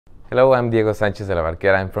Hello, I'm Diego Sanchez de la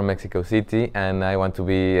Barquera. I'm from Mexico City and I want to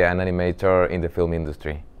be an animator in the film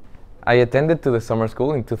industry. I attended to the summer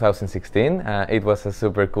school in 2016. It was a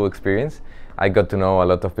super cool experience. I got to know a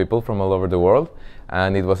lot of people from all over the world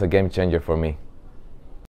and it was a game changer for me.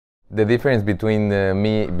 The difference between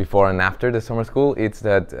me before and after the summer school is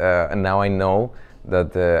that now I know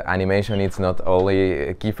that animation is not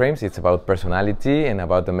only keyframes, it's about personality and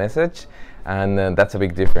about the message, and that's a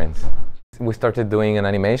big difference. We started doing an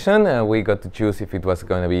animation. We got to choose if it was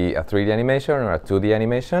going to be a 3D animation or a 2D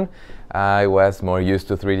animation. I was more used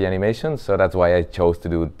to 3D animation, so that's why I chose to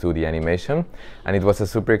do 2D animation. And it was a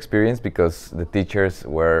super experience because the teachers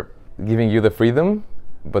were giving you the freedom,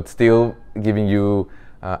 but still giving you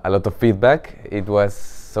a lot of feedback. It was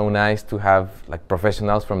so nice to have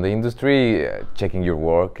professionals from the industry checking your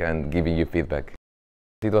work and giving you feedback.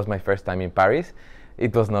 It was my first time in Paris.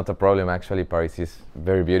 It was not a problem actually. Paris is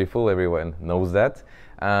very beautiful, everyone knows that,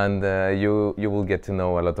 and you will get to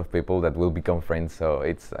know a lot of people that will become friends, so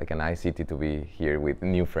it's like a nice city to be here with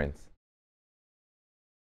new friends.